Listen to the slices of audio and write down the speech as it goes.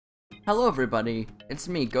Hello everybody, it's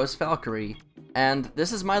me, Ghost Valkyrie, and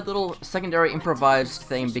this is my little secondary improvised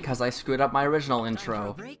thing because I screwed up my original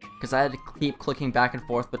intro, because I had to keep clicking back and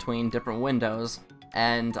forth between different windows,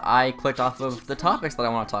 and I clicked off of the topics that I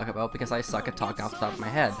want to talk about because I suck at talking off the top of my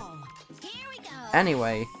head.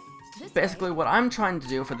 Anyway, basically what I'm trying to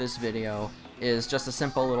do for this video is just a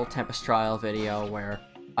simple little Tempest trial video where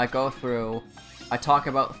I go through, I talk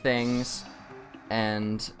about things,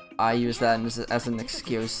 and I use that as an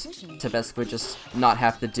excuse to basically just not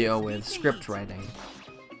have to deal with script writing.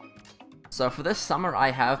 So for this summer,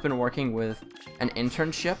 I have been working with an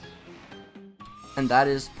internship, and that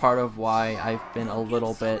is part of why I've been a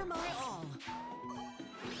little bit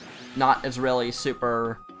not as really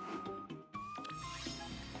super.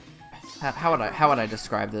 How would I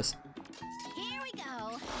describe this?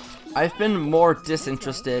 I've been more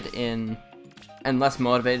disinterested in and less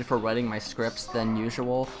motivated for writing my scripts than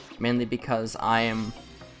usual, mainly because I am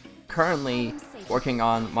currently working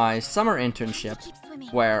on my summer internship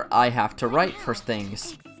where I have to write for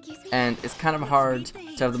things, and it's kind of hard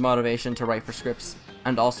to have the motivation to write for scripts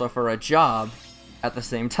and also for a job at the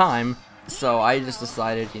same time, so I just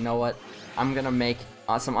decided, you know what, I'm gonna make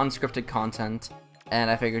some unscripted content, and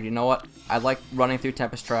I figured, you know what, I like running through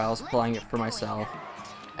Tempest trials, playing it for myself,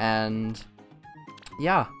 and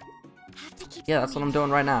yeah, that's what I'm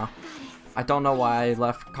doing right now. I don't know why I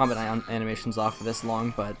left combat animations off for this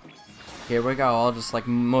long, but here we go. I'll just like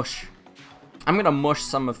mush. I'm gonna mush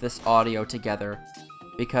some of this audio together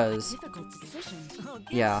because,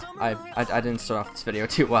 yeah, I didn't start off this video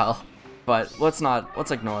too well. But let's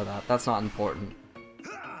ignore that. That's not important.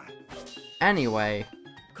 Anyway,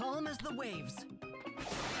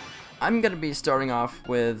 I'm gonna be starting off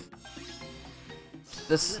with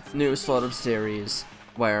this new sort of series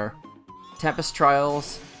where Tempest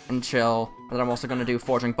trials and chill, and then I'm also going to do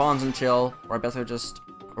forging bonds and chill, where I basically just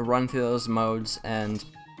run through those modes and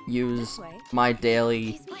use my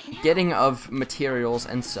daily getting of materials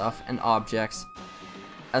and stuff and objects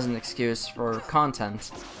as an excuse for content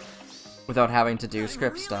without having to do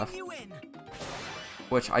script stuff,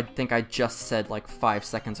 which I think I just said like 5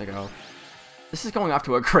 seconds ago. This is going off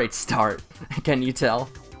to a great start, can you tell?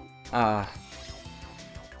 But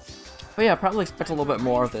yeah, probably expect a little bit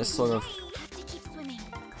more of this sort of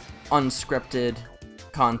unscripted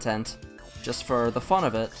content, just for the fun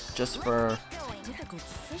of it, just for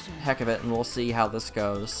heck of it, and we'll see how this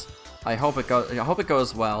goes. I hope it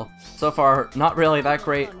goes well. So far, not really that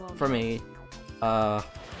great for me. I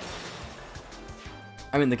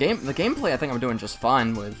mean, the gameplay I think I'm doing just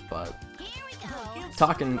fine with, but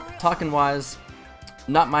talking wise,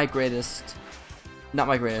 not my greatest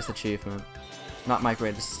achievement, not my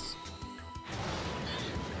greatest.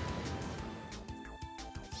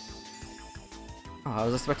 Oh, I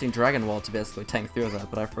was expecting Dragon Wall to basically tank through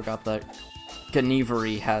that, but I forgot that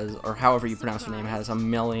Ganivery has, or however you pronounce her name, has a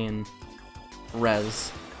million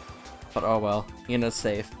res. But oh well, Ina's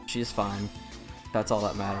safe. She's fine. That's all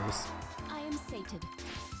that matters. I am sated.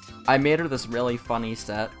 I made her this really funny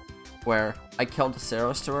set where I killed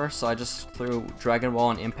Ceros to her, so I just threw Dragon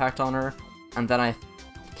Wall and Impact on her, and then I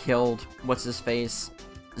killed what's-his-face,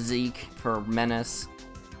 Zeke for Menace,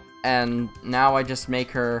 and now I just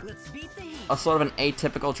make her a sort of an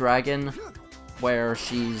atypical dragon, where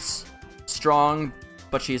she's strong,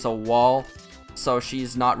 but she's a wall, so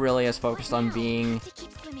she's not really as focused on being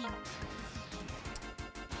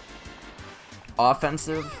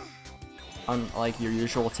offensive, unlike your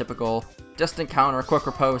usual typical distant counter, quick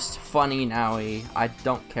riposte, funny nowy. I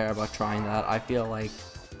don't care about trying that. I feel like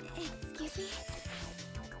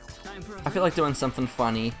doing something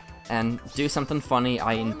funny, and do something funny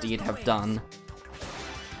I indeed have done.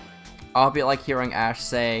 I'll be like hearing Ash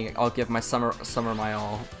say, I'll give my summer my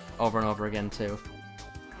all over and over again too.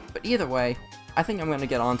 But either way, I think I'm going to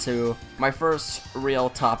get on to my first real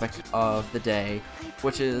topic of the day,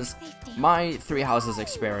 which is my Three Houses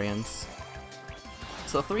experience.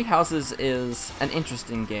 So Three Houses is an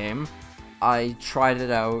interesting game. I tried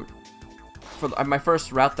it out. For my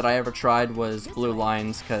first route that I ever tried was Blue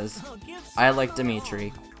Lines, because I like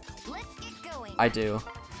Dimitri. I do.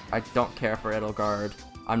 I don't care for Edelgard.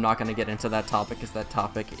 I'm not going to get into that topic, because that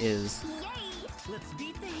topic is,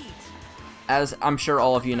 as I'm sure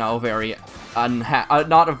all of you know, very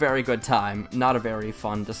not a very good time, not a very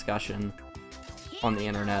fun discussion on the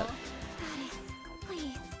internet.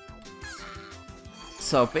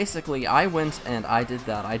 So basically, I went and I did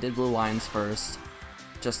that. I did Blue Lines first,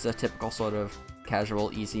 just a typical sort of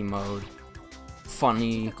casual, easy mode,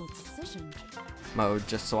 funny mode,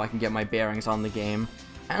 just so I can get my bearings on the game.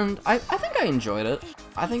 And I think I enjoyed it.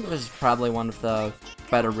 I think it was probably one of the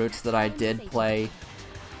better routes that I did play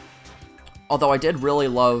Although I did really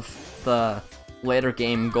love the later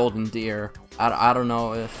game Golden Deer. I don't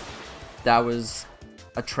know if that was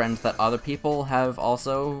a trend that other people have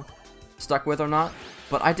also stuck with or not,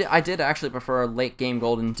 but I did actually prefer late game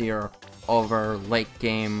Golden Deer over late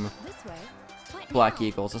game Black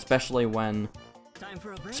Eagles, especially when,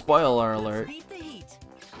 spoiler alert,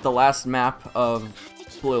 the last map of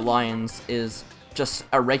Blue Lions is just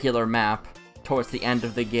a regular map towards the end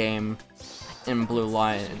of the game in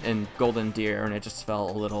Golden Deer, and it just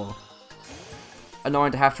felt a little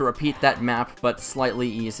annoying to have to repeat that map, but slightly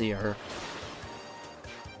easier.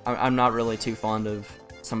 I'm not really too fond of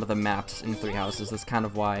some of the maps in Three Houses. That's kind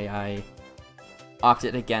of why I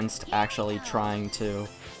opted against actually trying to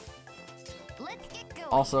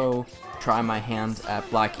also try my hand at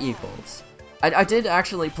Black Eagles. I did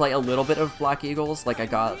actually play a little bit of Black Eagles, like I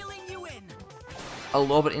got a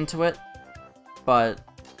little bit into it, but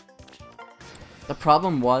the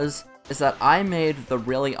problem is that I made the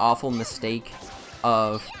really awful mistake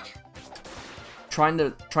of trying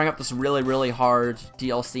out this really hard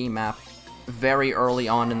DLC map very early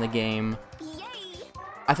on in the game.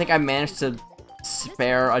 I think I managed to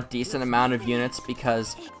spare a decent amount of units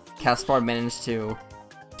because Caspar managed to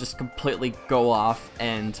just completely go off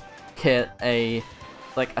and hit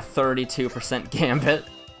like a 32% gambit.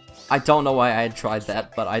 I don't know why I had tried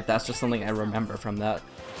that, but that's just something I remember from that.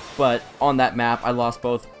 But on that map, I lost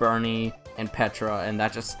both Bernie and Petra, and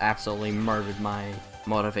that just absolutely murdered my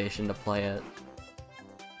motivation to play it.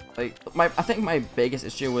 Like, I think my biggest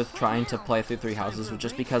issue with trying to play through Three Houses was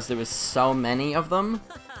just because there was so many of them.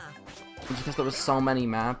 Just because there was so many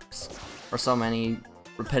maps, or so many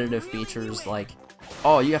repetitive features, like,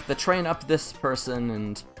 oh, you have to train up this person,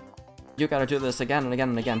 and you gotta do this again and again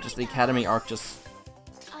and again. Just the Academy arc just...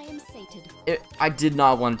 I did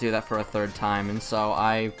not want to do that for a third time, and so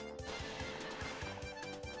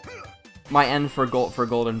my end for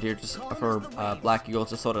Golden Deer, for Black Eagle,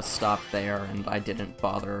 just sort of stopped there, and I didn't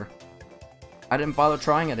bother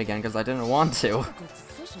trying it again because I didn't want to.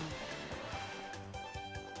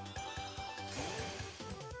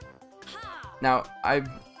 Now,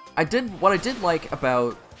 what I did like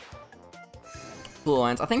about Blue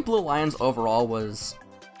Lions, I think Blue Lions overall was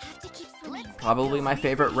probably my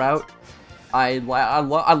favorite route. I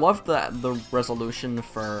love the resolution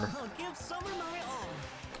for...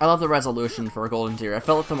 I love the resolution for Golden Deer. I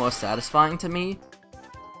felt it the most satisfying to me.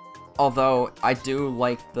 Although, I do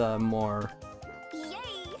like that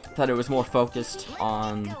it was more focused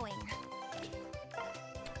on...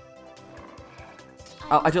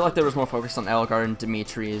 I do like that it was more focused on Edelgard and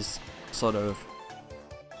Dimitri's sort of...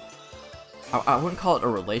 I wouldn't call it a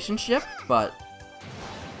relationship, but...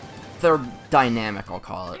 they're dynamic, I'll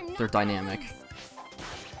call it. They're dynamic.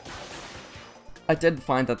 I did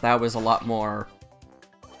find that was a lot more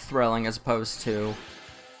thrilling as opposed to,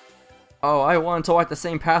 oh, I want to walk the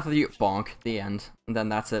same path with you, bonk, the end. And then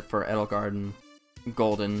that's it for Edelgard and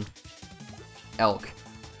Golden Elk.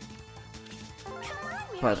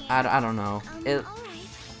 But I don't know.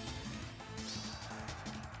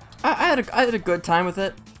 I had a good time with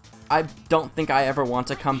it. I don't think I ever want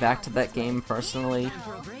to come back to that game personally.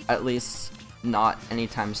 At least not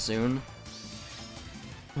anytime soon.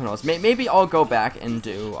 Who knows? Maybe I'll go back and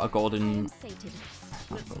do a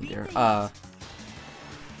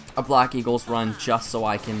a Black Eagles run just so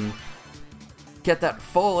I can get that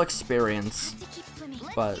full experience.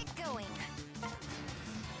 But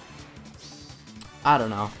I don't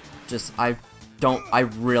know. Just I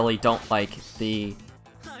really don't like the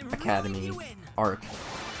Academy arc.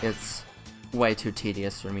 It's way too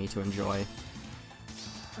tedious for me to enjoy.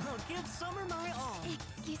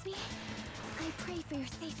 Excuse me? I pray for your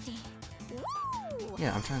safety.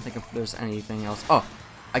 Yeah, I'm trying to think if there's anything else. Oh,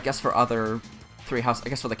 I guess for other Three Houses, I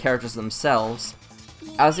guess for the characters themselves,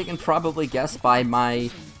 as you can probably guess by my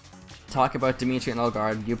talk about Dimitri and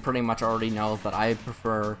Edelgard, you pretty much already know that I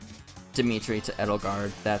prefer Dimitri to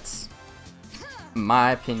Edelgard. That's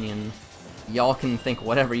my opinion. Y'all can think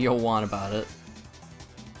whatever you want about it.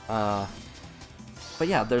 But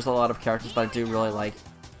yeah, there's a lot of characters that I do really like.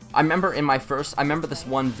 I remember this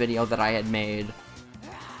one video that I had made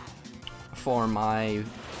for my,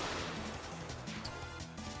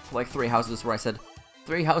 like, Three Houses, where I said,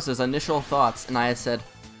 Three Houses, initial thoughts, and I said,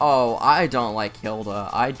 oh, I don't like Hilda,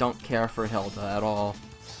 I don't care for Hilda at all.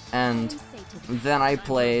 And then I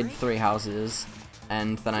played Three Houses,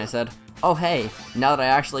 and then I said, oh hey, now that I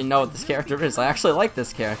actually know what this character is, I actually like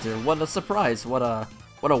this character. What a surprise, what a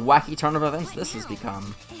wacky turn of events this has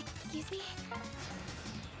become.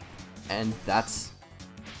 And that's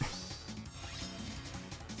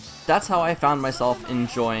how I found myself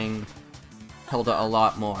enjoying Hilda a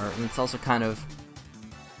lot more, and it's also kind of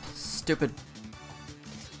stupid.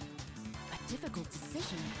 A difficult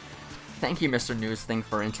decision. Thank you, Mr. News Thing,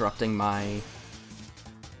 for interrupting my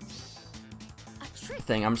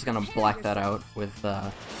thing. I'm just gonna black that out with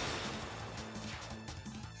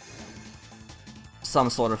some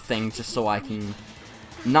sort of thing just so I can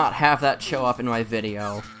not have that show up in my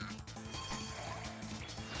video.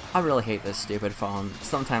 I really hate this stupid phone.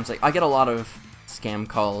 Sometimes, like, I get a lot of scam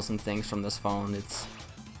calls and things from this phone. It's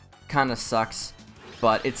kinda sucks,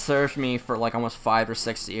 but it served me for like almost 5 or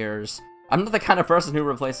 6 years. I'm not the kind of person who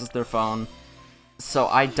replaces their phone, so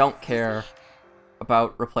I don't care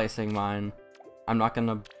about replacing mine. I'm not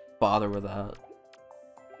gonna bother with that,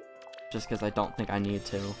 just because I don't think I need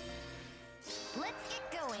to. Let's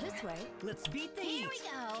get going. This way. Let's beat the heat. Here we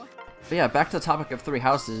go. But yeah, back to the topic of 3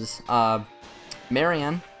 houses.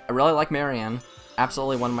 Marianne. I really like Marianne.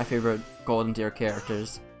 Absolutely one of my favorite Golden Deer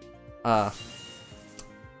characters. I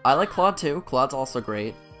like Claude too. Claude's also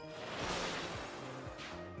great.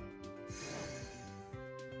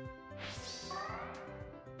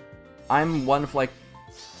 I'm one of like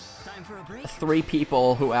 3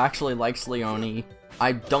 people who actually likes Leonie.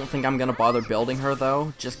 I don't think I'm gonna bother building her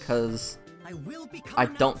though, just cause I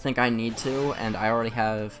don't think I need to, and I already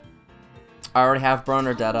have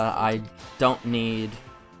Bernardetta. I don't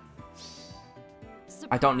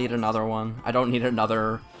need another one. I don't need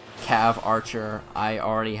another Cav Archer. I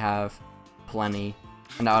already have plenty,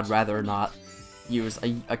 and I would rather not use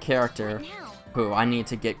a character who I need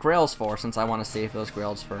to get grails for, since I want to save those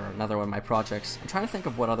grails for another one of my projects. I'm trying to think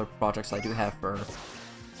of what other projects I do have for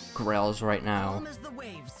grails right now.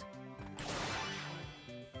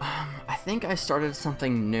 I think I started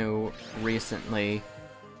something new recently,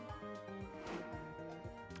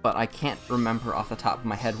 but I can't remember off the top of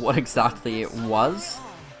my head what exactly it was.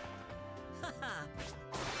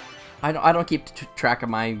 I don't keep track of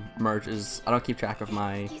my merges. I don't keep track of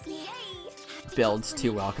my builds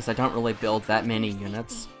too well, because I don't really build that many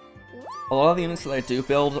units. A lot of the units that I do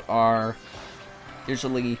build are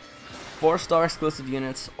usually 4-star exclusive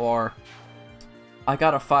units, or I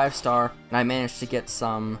got a 5-star and I managed to get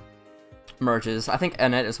some merges. I think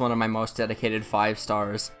Annette is one of my most dedicated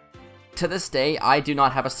 5-stars. To this day, I do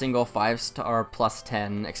not have a single 5-star plus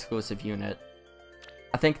 10 exclusive unit.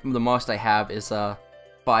 I think the most I have is a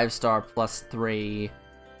 5-star plus 3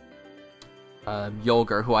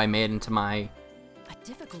 Yolger, who I made into my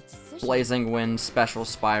Blazing Wind Special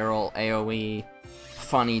Spiral AoE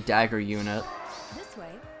funny dagger unit. This way.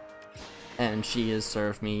 And she has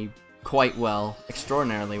served me quite well,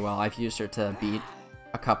 extraordinarily well. I've used her to beat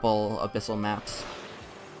a couple Abyssal maps,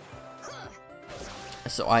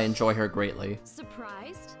 so I enjoy her greatly.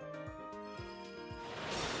 Surprised?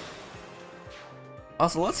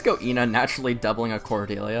 Also, let's go Ina naturally doubling a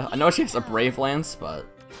Cordelia. I know she has a Brave Lance, but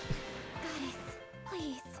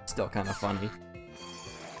Please. still kind of funny.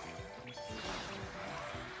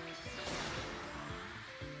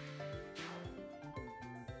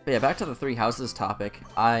 But yeah, back to the 3 houses topic.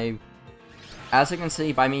 As you can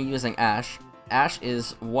see by me using Ash, Ash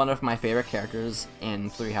is one of my favorite characters in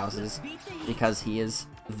 3 houses, because he is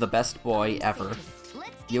the best boy ever.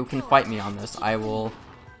 You can fight me on this. I will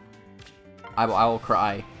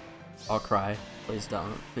cry. I'll cry. Please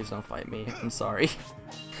don't fight me. I'm sorry.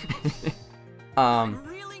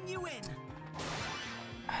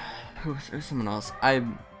 Who's someone else?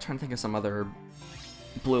 I'm trying to think of some other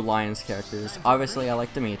Blue Lions characters. Obviously, I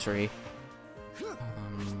like Dimitri.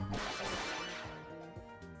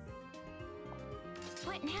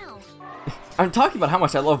 What now? I'm talking about how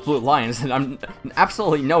much I love Blue Lions, and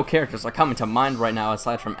absolutely no characters are coming to mind right now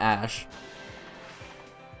aside from Ash.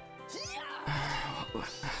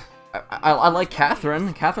 I like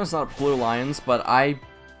Catherine. Catherine's not Blue Lions, but I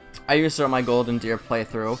used her on my Golden Deer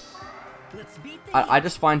playthrough. I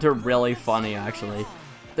just find her really funny, actually.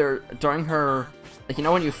 During her, like, you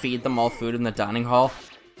know when you feed them all food in the dining hall?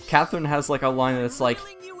 Catherine has like a line that's like,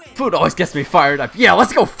 "Food always gets me fired up. Yeah,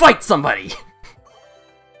 let's go fight somebody!"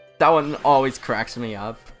 That one always cracks me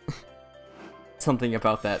up. Something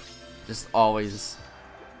about that just always...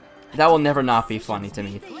 That will never not be funny to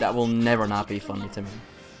me. That will never not be funny to me.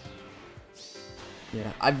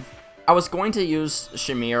 Yeah, I was going to use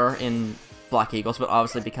Shamir in Black Eagles, but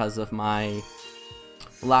obviously because of my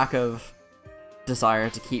lack of desire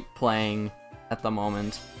to keep playing at the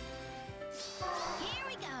moment,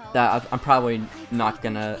 that I'm probably not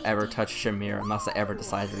gonna ever touch Shamir unless I ever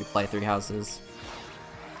decide to replay 3 houses.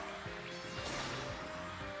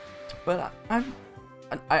 But I'm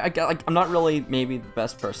not really maybe the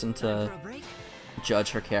best person to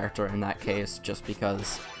judge her character in that case, just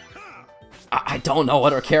because I don't know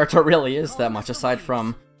what her character really is that much, aside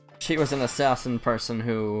from she was an assassin person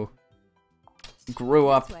who grew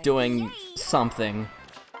up doing something,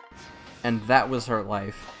 and that was her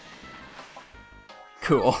life.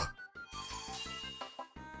 Cool.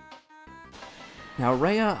 Now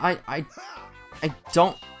Rhea, I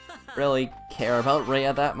don't really care about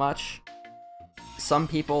Rhea that much. Some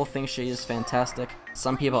people think she is fantastic,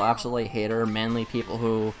 some people absolutely hate her, mainly people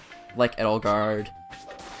who like Edelgard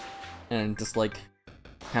and just like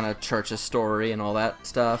kind of Church's story and all that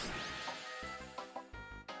stuff.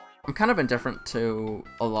 I'm kind of indifferent to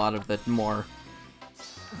a lot of the more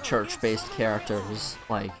Church-based characters.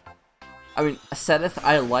 Like, I mean, Sedith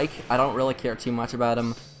I don't really care too much about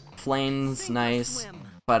him. Flame's nice,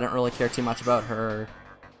 but I don't really care too much about her.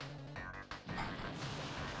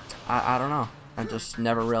 I don't know. I just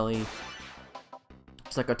never really...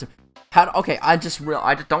 It's like okay, I just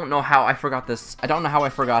don't know how I forgot this. I don't know how I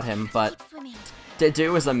forgot him, but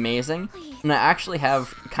Taiyou is amazing, and I actually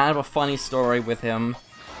have kind of a funny story with him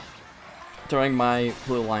during my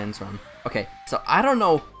Blue Lions run. Okay, so I don't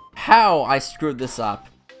know how I screwed this up,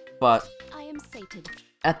 but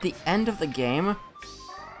at the end of the game,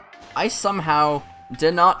 I somehow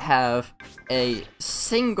did not have a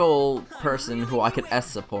single person who I could S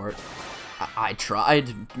support. I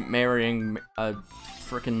tried marrying a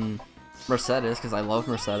frickin' Mercedes, because I love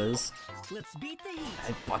Mercedes,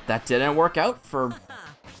 but that didn't work out for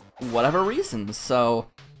whatever reason, so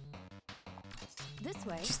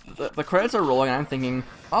just the credits are rolling and I'm thinking,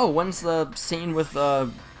 oh, when's the scene with her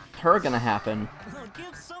gonna happen?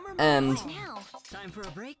 And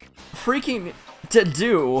freaking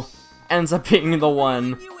Taiyou ends up being the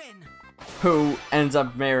one who ends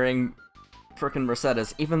up marrying frickin'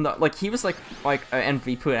 Mercedes, even though, like, he was like an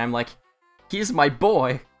MVP, and I'm like, he's my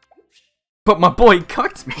boy, but my boy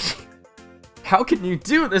cucked me. How can you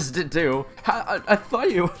do this, Taiyou? I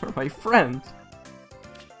thought you were my friend.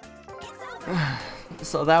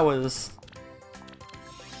 So that was...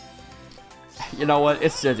 You know what?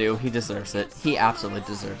 It's Taiyou. He deserves it. He absolutely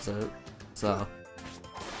deserves it. So...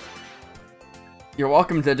 You're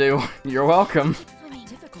welcome, Taiyou. You're welcome.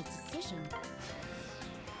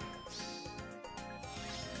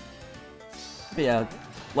 But yeah,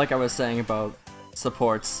 like I was saying about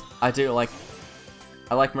supports, I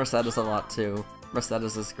like Mercedes a lot too.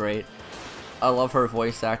 Mercedes is great. I love her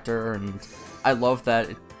voice actor, and I love that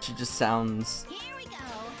she just sounds...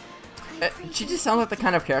 She just sounds like the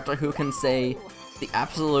kind of character who can say the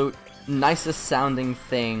absolute nicest sounding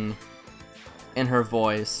thing in her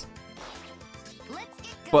voice,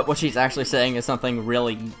 but what she's actually saying is something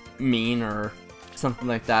really mean or something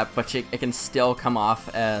like that, but it can still come off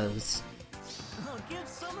as...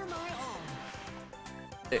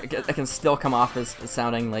 It can still come off as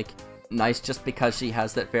sounding like nice just because she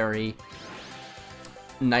has that very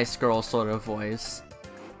nice girl sort of voice.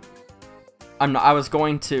 I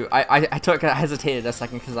hesitated a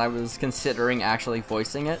second because I was considering actually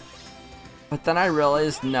voicing it, but then I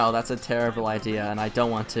realized, no, that's a terrible idea, and I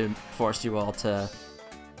don't want to force you all to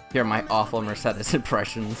hear my awful Mercedes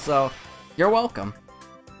impression, so you're welcome.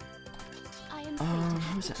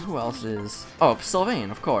 Who else is... Oh,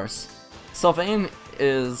 Sylvain, of course. Sylvain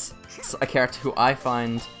is a character who I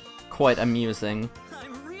find quite amusing.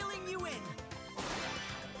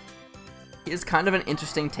 He is kind of an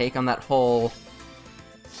interesting take on that whole,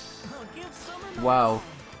 wow,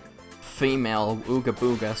 female ooga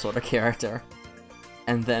booga sort of character,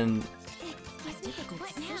 and then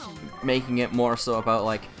making it more so about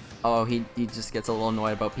like, oh, he just gets a little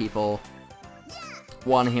annoyed about people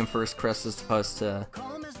wanting him for his Chris as opposed to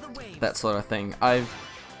that sort of thing. I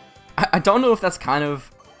don't know if that's kind of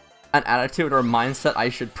an attitude or mindset I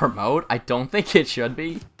should promote. I don't think it should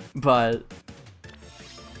be, but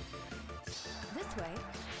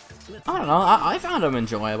I don't know, I found him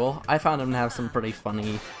enjoyable. I found him to have some pretty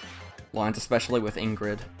funny lines, especially with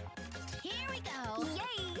Ingrid.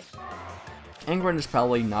 Ingrid is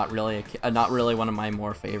probably not really one of my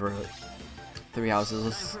more favorite Three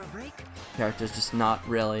Houses characters, just not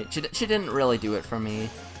really. She didn't really do it for me.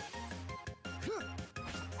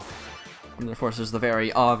 And of course, there's the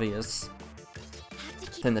very obvious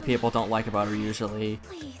thing that people don't like about her usually.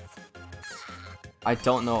 I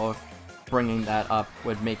don't know if bringing that up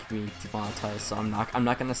would make me demonetized, so I'm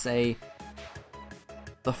not gonna say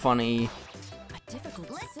the funny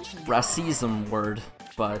racism word,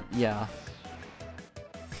 but yeah.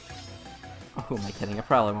 Oh, who am I kidding? It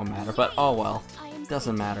probably won't matter, but oh well.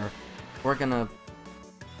 Doesn't matter. We're gonna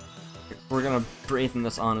breathe in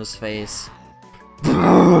this on his face.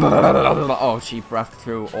 Oh, she breathed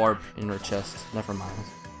through orb in her chest. Never mind.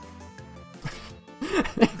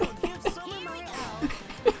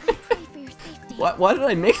 Why did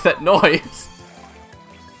I make that noise?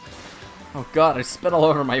 Oh god, I spit all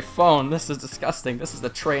over my phone. This is disgusting. This is the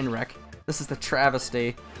train wreck. This is the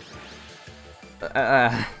travesty.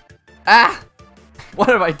 Ah! What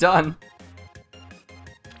have I done?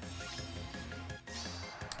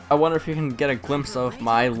 I wonder if you can get a glimpse of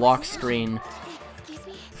my lock screen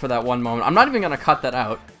for that one moment. I'm not even gonna cut that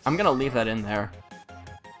out. I'm gonna leave that in there.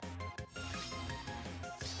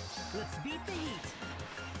 Let's beat the heat.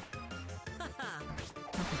 I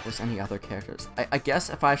don't think there's any other characters. I guess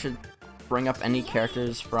if I should bring up any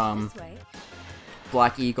characters from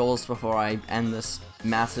Black Eagles before I end this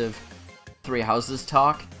massive Three Houses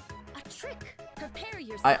talk. A trick. Prepare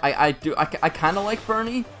yourself. I kind of like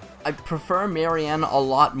Bernie. I prefer Marianne a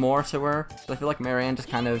lot more to her. I feel like Marianne just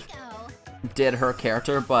kind of did her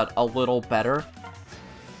character, but a little better.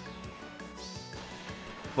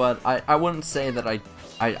 But I wouldn't say that I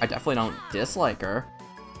definitely don't dislike her.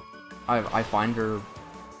 I found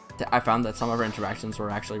that some of her interactions were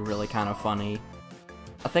actually really kind of funny.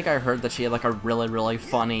 I think I heard that she had like a really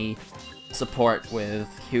funny support with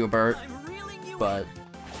Hubert, but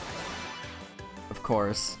of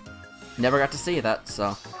course, never got to see that,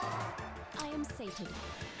 so.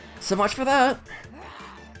 So much for that!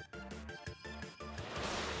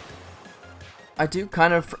 I do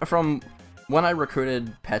kind of, from when I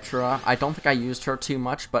recruited Petra, I don't think I used her too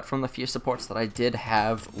much, but from the few supports that I did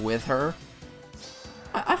have with her,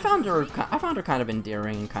 I found her kind of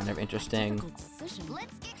endearing and kind of interesting. Let's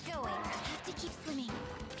get going. Have to keep swimming.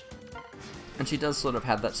 And she does sort of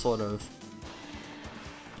have that sort of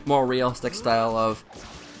more realistic style of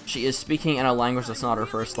she is speaking in a language that's not her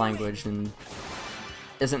first language and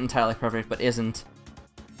isn't entirely perfect, but isn't.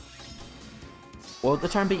 What would the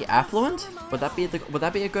term be? Affluent? Would that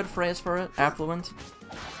be a good phrase for it? Affluent?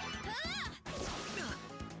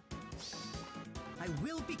 I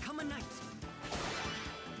will become a knight.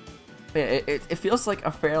 Yeah, it feels like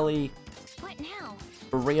a fairly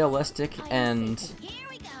realistic and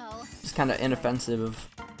just kind of inoffensive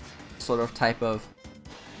sort of type of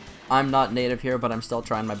I'm not native here, but I'm still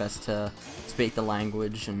trying my best to speak the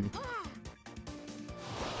language, and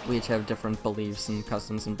we each have different beliefs and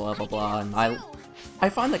customs and blah blah blah, and I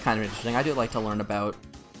find that kind of interesting. I do like to learn about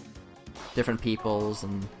different peoples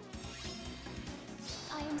and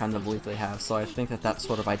kind of belief they have, so I think that that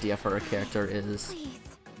sort of idea for a character is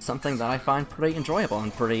something that I find pretty enjoyable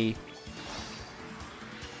and pretty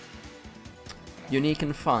unique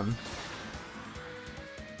and fun.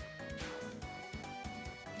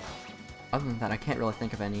 Other than that, I can't really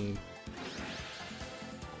think of any.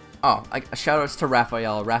 Oh, shoutouts to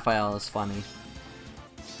Raphael. Raphael is funny.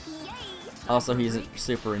 Also, he's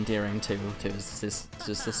super endearing to his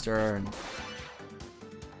sister, and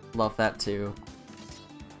love that too.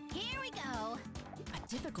 Here we go. A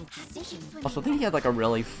difficult decision. Also, I think he had like a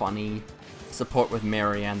really funny support with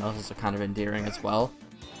Marianne that was also kind of endearing as well.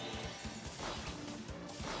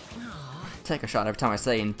 Take a shot every time I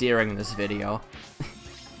say endearing in this video.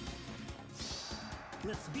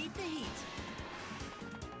 Let's beat the heat.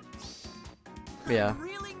 Yeah.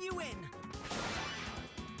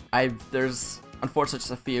 There's unfortunately just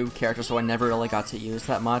a few characters who I never really got to use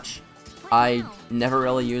that much. I never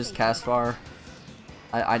really used Caspar.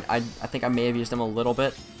 I think I may have used him a little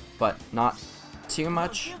bit, but not too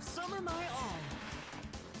much.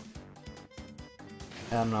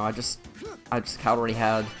 I don't know, I just already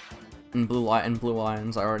had in Blue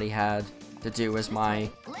Lions I already had to do as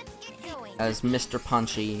Mr.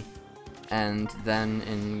 Punchy, and then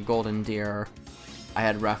in Golden Deer I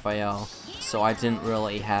had Raphael, so I didn't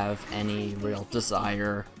really have any real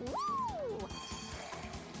desire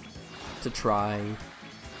to try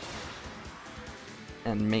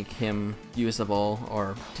and make him usable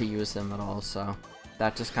or to use him at all, so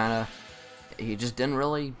that just kinda, he just didn't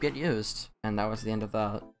really get used, and that was the end of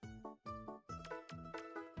that.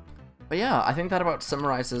 But yeah, I think that about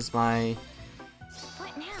summarizes my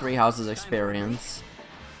Three Houses experience.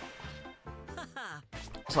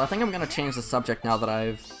 So I think I'm gonna change the subject now that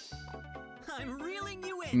I've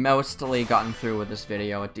mostly gotten through with this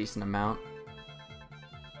video a decent amount.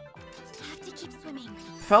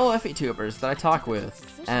 Fellow FE-tubers that I talk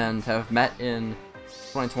with and have met in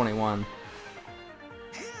 2021.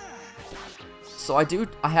 So I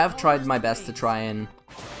have tried my best to try and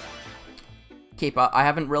keep up. I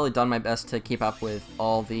haven't really done my best to keep up with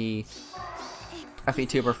all the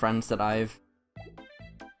FE-tuber friends that I've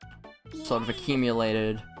sort of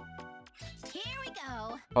accumulated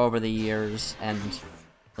over the years and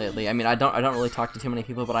lately. I mean, I don't really talk to too many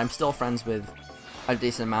people, but I'm still friends with a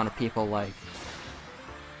decent amount of people like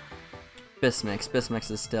Bismix. Bismix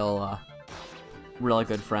is still really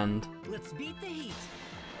good friend. Let's beat the heat.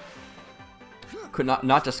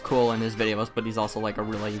 Not just cool in his videos, but he's also like a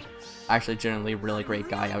really, actually genuinely really great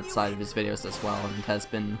guy outside of his videos as well, and has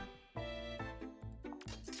been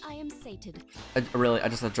I am sated.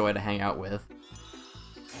 just a joy to hang out with.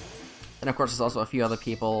 And of course, there's also a few other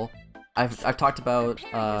people. I've talked about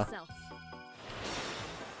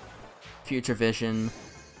Future Vision,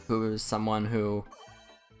 who is someone who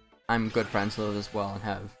I'm good friends with as well, and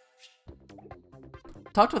have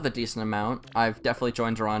talked with a decent amount. I've definitely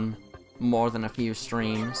joined her on more than a few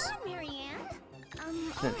streams. Hello, Marianne.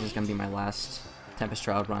 I think this is gonna be my last Tempest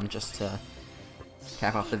trial run, just to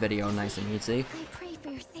cap off the video nice and easy. I pray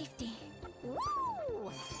for your safety. Woo!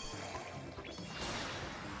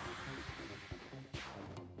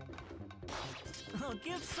 I'll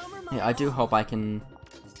give Summer my Yeah, I do hope I can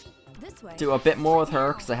This way. do a bit more with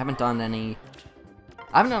her, because I haven't done any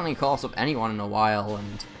collabs with anyone in a while,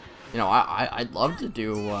 and you know, I'd love to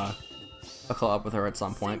do a collab with her at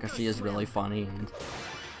some point, because she is really funny, and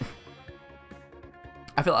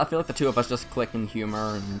I feel like the two of us just click in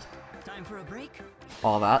humor and time for a break.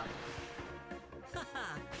 all that. But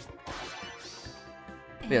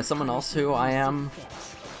yeah, someone else who I am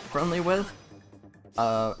friendly with,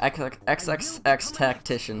 XXX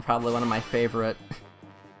Tactician, probably one of my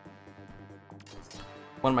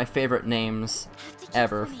favorite names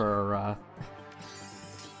ever for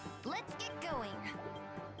Let's get going.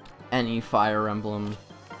 any Fire Emblem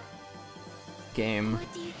game,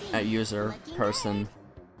 What do you think? user, Lucky person.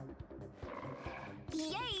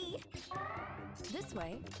 Yay! This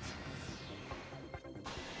way.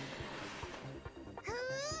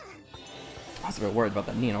 I was a bit worried about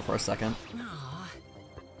that Nino for a second. Aw,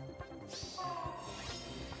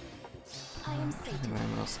 I am sated.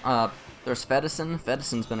 Anyone else? There's Fedison.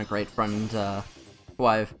 Fedison's been a great friend, who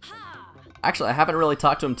I haven't really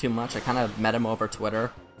talked to him too much. I kind of met him over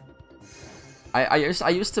Twitter. I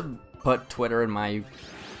used to put Twitter in my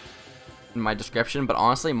description, but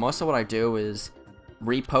honestly, most of what I do is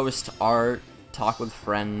repost art, talk with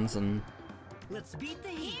friends, and let's beat the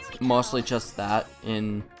heat. mostly just that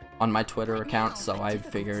on my Twitter account, so I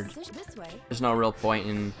figured This way. there's no real point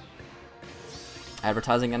in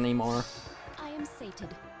advertising anymore. I am sated.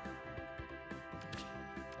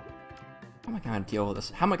 How am I gonna deal with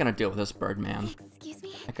this? How am I gonna deal with this Birdman? Excuse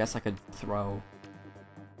me? I guess I could throw.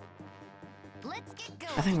 Let's get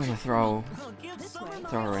going. I think I'm gonna throw I'll give This Summer way. my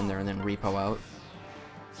her in there and then repo out.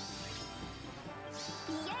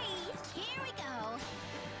 Yay! Here we go.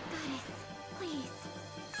 Goddess, please.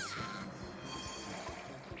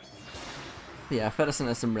 But yeah, Fedison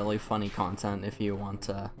has some really funny content if you want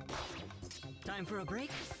to. time for a break.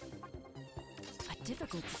 A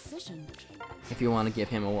difficult decision. If you want to give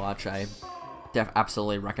him a watch, I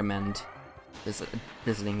absolutely recommend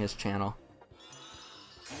visiting his channel.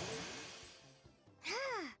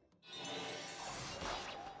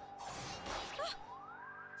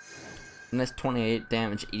 Nice 28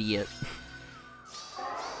 damage, idiot.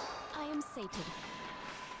 I am sated.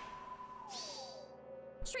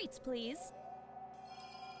 Treats, please.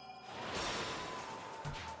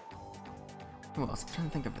 Who else? I'm trying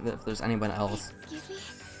to think if there's anyone else. Excuse me?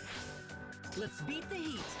 Let's beat the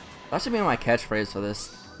heat. That should be my catchphrase for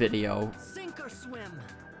this video, Sink or swim.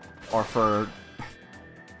 or for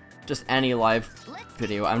just any live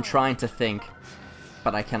video. I'm trying to think,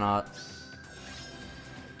 but I cannot.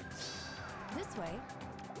 This way.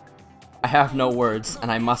 I have no words, and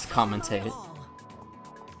I must commentate.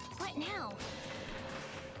 What now?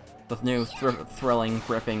 The new thrilling,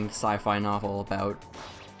 gripping sci-fi novel about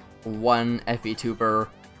one FVTuber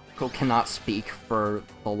who cannot speak for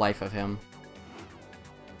the life of him.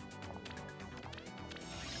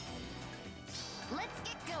 Let's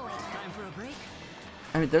get going. Time for a break.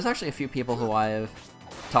 I mean, there's actually a few people who I've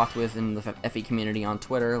talked with in the FE community on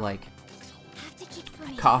Twitter, like Have to keep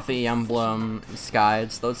swimming. Coffee Emblem,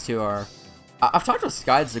 Skides. Those two are. I've talked with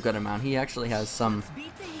Skides a good amount. He actually has some.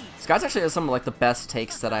 Beat the heat. Skides actually has some of like the best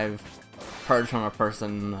takes that I've heard from a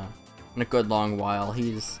person in a good long while.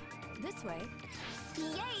 He's This way. Yay!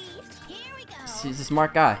 Here we go. he's a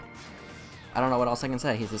smart guy. I don't know what else I can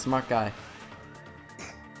say. He's a smart guy.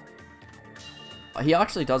 He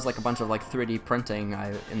actually does like a bunch of like 3D printing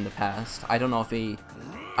in the past. I don't know if he.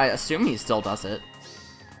 I assume he still does it.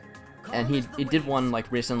 And he did one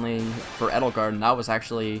like recently for Edelgard, and that was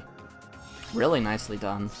actually really nicely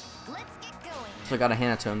done. Let's get going. So I gotta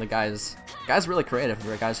hand it to him. The guy's really creative.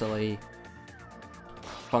 The guy's really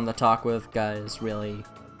fun to talk with. Guy's really.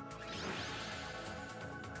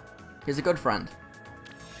 He's a good friend.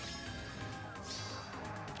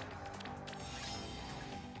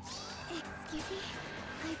 Excuse me?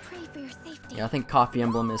 I pray for your safety. Yeah, I think Coffee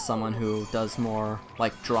Emblem is someone who does more,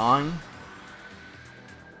 like, drawing,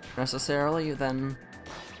 necessarily, than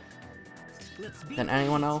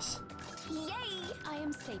anyone else. Yay! I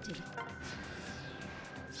am sated.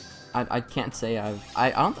 I can't say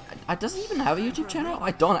I don't, does he even have a YouTube channel?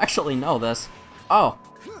 I don't actually know this. Oh,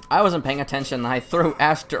 I wasn't paying attention and I threw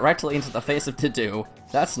Ash directly into the face of Taiyou.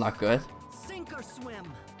 That's not good. Sink or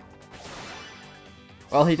swim.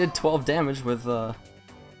 Well, he did 12 damage with,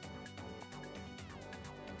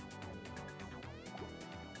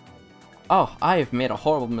 Oh, I have made a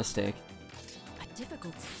horrible mistake. A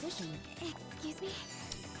difficult decision. Excuse me?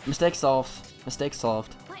 Mistake solved. Mistake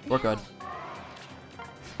solved. We're good.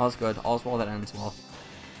 All's good. All's well that ends well.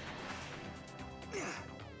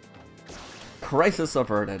 Crisis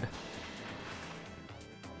averted.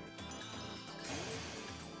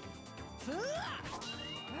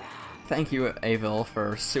 Thank you, Avil,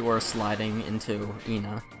 for sewer sliding into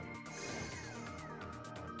Ina.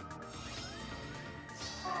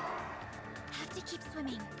 Have to keep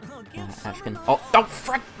swimming. I'll give Ashkin. someone Oh, don't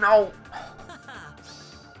frick, no!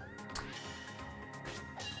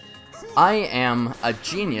 I am a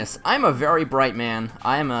genius. I'm a very bright man.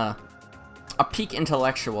 I am a peak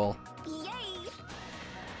intellectual. Yay!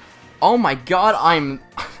 Oh my god,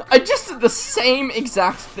 I just did the same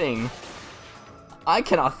exact thing. I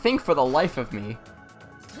cannot think for the life of me.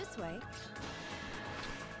 This way.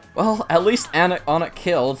 Well, at least Anna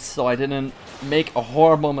killed, so I didn't make a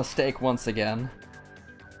horrible mistake once again.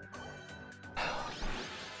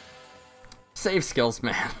 Save skills,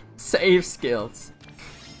 man. Save skills.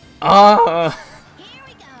 Here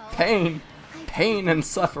we go. Pain. Pain and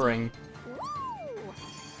suffering. Woo!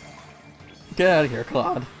 Get out of here,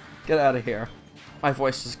 Claude. Get out of here. My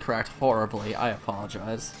voice just cracked horribly. I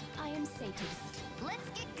apologize. I am sated. Let's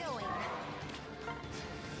get going.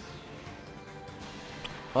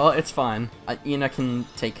 Well, it's fine. Ina can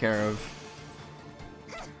take care of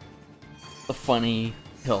the funny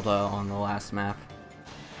Hilda on the last map.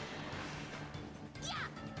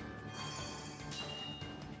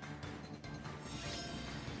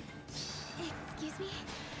 Excuse me?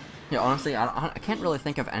 Yeah, honestly, I can't really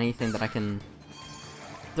think of anything that I can...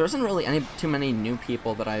 There isn't really too many new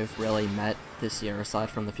people that I've really met this year, aside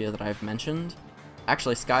from the few that I've mentioned.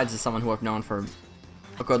 Actually, Skides is someone who I've known for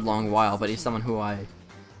a good long while, but he's someone who I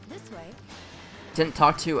This way. didn't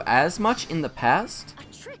talk to as much in the past.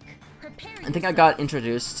 A trick. Prepare I think I got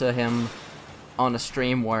introduced to him on a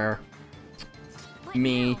stream where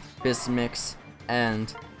me, Bismix,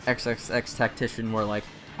 and XXX Tactician were like,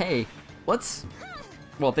 hey, let's...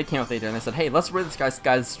 Well, they came up with the idea and they said, hey, let's read this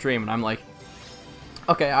guy's stream, and I'm like,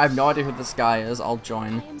 okay, I have no idea who this guy is, I'll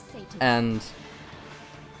join. I am sated. And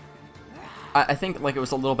I think like it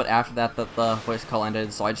was a little bit after that that the voice call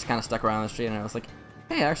ended, so I just kind of stuck around the street and I was like,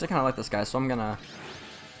 hey, I actually kind of like this guy, so I'm gonna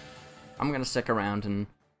stick around and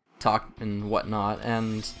talk and whatnot.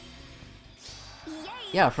 And Yay!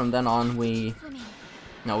 yeah, from then on we've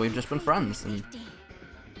Swimming. just been friends, and Safety.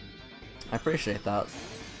 I appreciate that.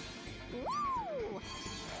 Woo!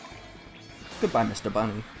 Goodbye, Mr.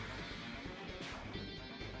 Bunny.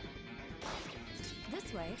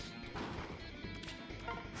 This way.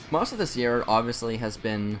 Most of this year obviously has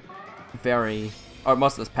been or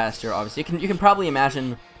most of this past year obviously. You can probably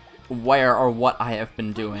imagine where or what I have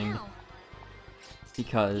been doing,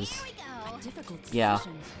 because Here we go. A difficult yeah.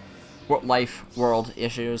 decision. Life, world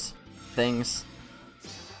issues, things,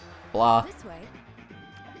 blah. This way.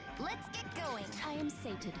 Let's get going. I am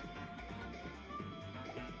sated.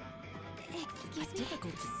 Excuse me.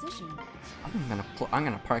 Difficult decision. I'm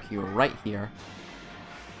gonna park you right here.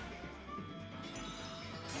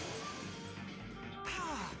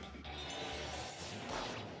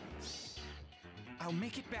 I'll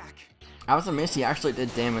make it back. I was amazed he actually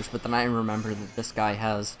did damage, but then I remembered that this guy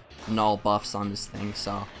has null buffs on his thing,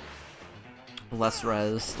 so less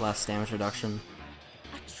res, less damage reduction.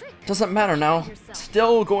 A trick. Doesn't matter now. Yourself.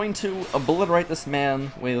 Still going to obliterate this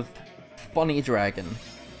man with Funny Dragon.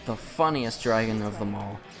 The funniest dragon of them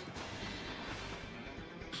all.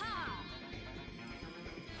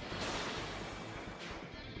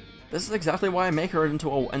 This is exactly why I make her into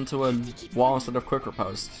a wall instead of quick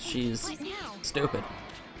riposte. She's What now? stupid.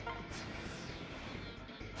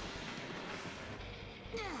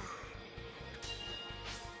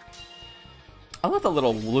 I love the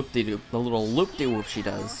little loop-de-doop, the little loop-de-whoop she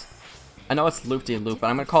does. I know it's loop-de-loop, but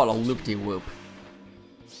I'm gonna call it a loop-de-whoop.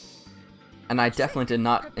 And I definitely did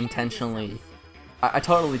not intentionally... I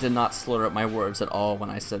totally did not slur up my words at all when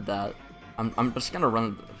I said that. I'm just gonna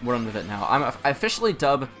run with it now. I officially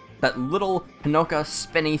dub that little Hinoka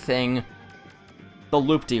spinny thing the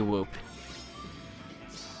loop-de-whoop.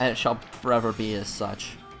 and it shall forever be as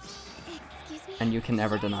such. Excuse me? And you can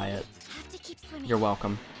never deny it. Have to keep swimming. You're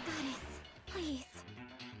welcome. Goddess, please.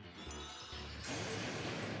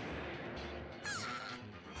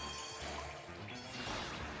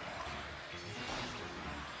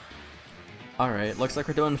 Alright, looks like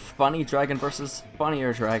we're doing Funny Dragon versus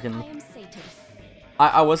Funnier Dragon. I am sated.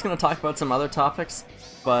 I was gonna talk about some other topics,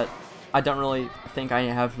 but I don't really think I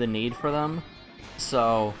have the need for them.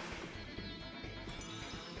 So,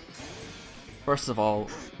 first of all,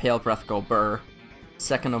 Pale Breath go burr.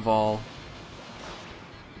 Second of all,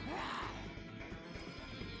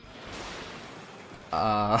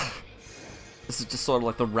 this is just sort of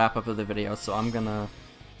like the wrap up of the video, so I'm gonna.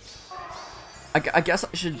 I guess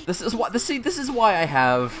I should. This is why I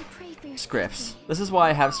have Pray for your scripts. safety. This is why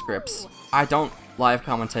I have scripts. I don't live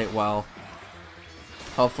commentate well.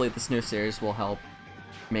 Hopefully this new series will help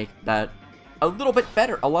make that a little bit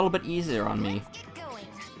better, a little bit easier on me. Let's get going.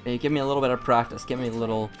 Maybe give me a little bit of practice, give me a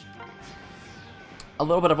little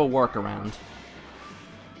bit of a workaround.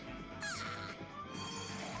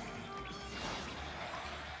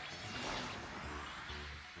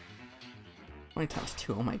 20 times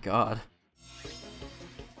 2, oh my god.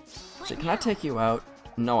 So can I take you out?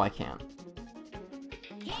 No, I can't.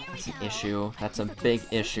 That's an issue. That's a big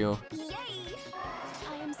issue. Yay!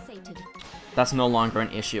 I am sated. That's no longer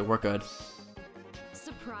an issue. We're good.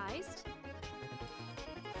 Surprised?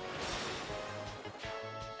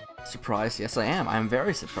 Surprised? Yes, I am. I'm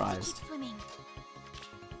very Keep surprised. swimming.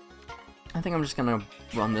 I think I'm just gonna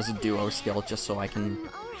run this duo skill just so I can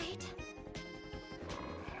Alright.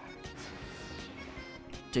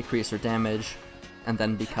 decrease her damage, and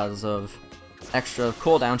then because of extra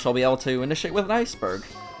cooldown, she'll be able to initiate with an iceberg.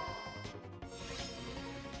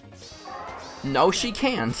 No, she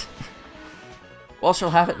can't. Well,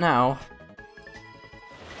 she'll have it now.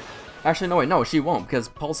 Actually, no, wait, no, she won't, because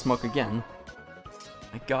Pulse Smoke again.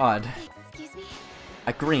 My god. Excuse me?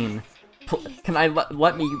 A green. Can I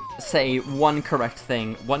let me say one correct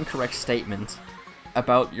thing, one correct statement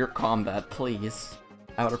about your combat, please?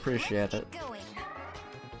 I would appreciate it. Going.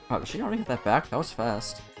 Oh, did she already get that back? That was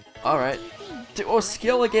fast. Alright. What do you think? Duo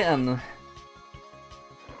skill again!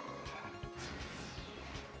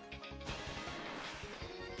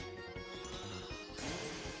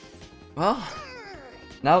 Well,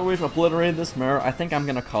 now that we've obliterated this mirror, I think I'm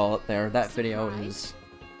gonna call it there. That video is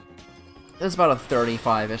about a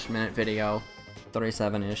 35-ish minute video.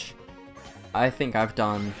 37-ish. I think I've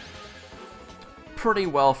done pretty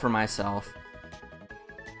well for myself.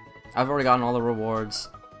 I've already gotten all the rewards.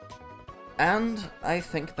 And I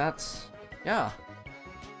think that's, yeah.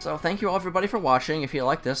 So thank you all everybody for watching. If you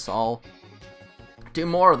like this, I'll do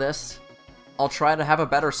more of this. I'll try to have a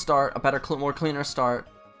better start, a better, more cleaner start.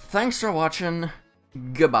 Thanks for watching.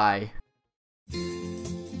 Goodbye.